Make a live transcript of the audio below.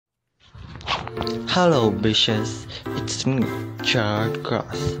Hello bitches, it's me, Gerald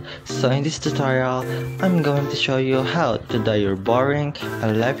Cross. So in this tutorial, I'm going to show you how to dye your boring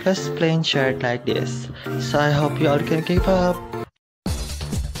and lifeless plain shirt like this. So I hope you all can keep up.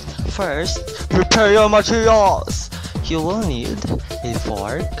 First, prepare your materials. You will need a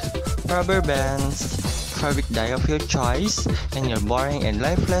fork, rubber bands, fabric dye of your choice, and your boring and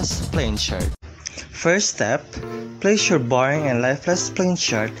lifeless plain shirt. First step, place your boring and lifeless plain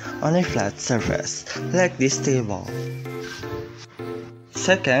shirt on a flat surface, like this table.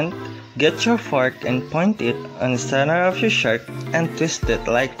 Second, get your fork and point it on the center of your shirt and twist it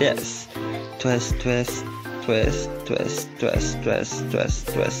like this. Twist, twist, twist, twist, twist, twist, twist,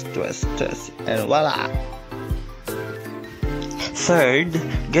 twist, twist, twist, and voila! Third,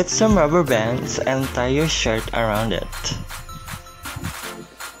 get some rubber bands and tie your shirt around it.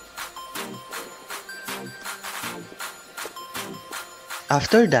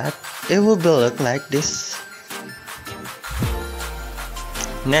 After that, it will look like this.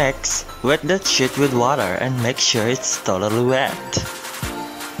 Next, wet that shit with water and make sure it's totally wet.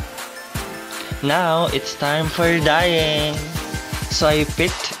 Now, it's time for dyeing. So I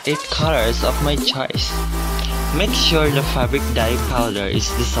picked 8 colors of my choice. Make sure the fabric dye powder is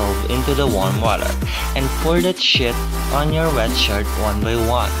dissolved into the warm water and pour that shit on your wet shirt one by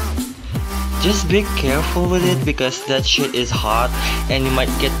one. Just be careful with it because that shit is hot and you might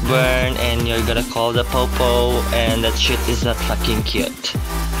get burned and you're gonna call the popo and that shit is not fucking cute.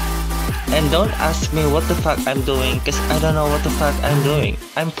 And don't ask me what the fuck I'm doing cause I don't know what the fuck I'm doing.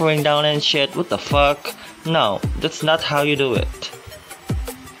 I'm pouring down and shit, what the fuck? No, that's not how you do it.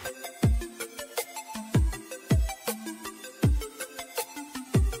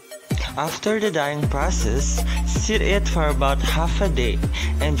 After the dyeing process, sit it for about half a day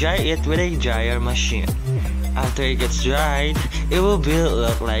and dry it with a dryer machine. After it gets dried, it will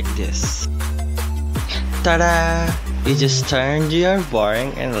look like this. Ta-da! You just turned your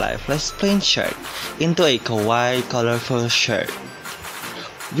boring and lifeless plain shirt into a kawaii colorful shirt.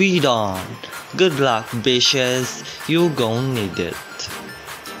 We done! Good luck bitches, you gon' need it.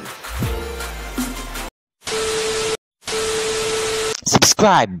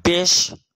 Subscribe, bitch!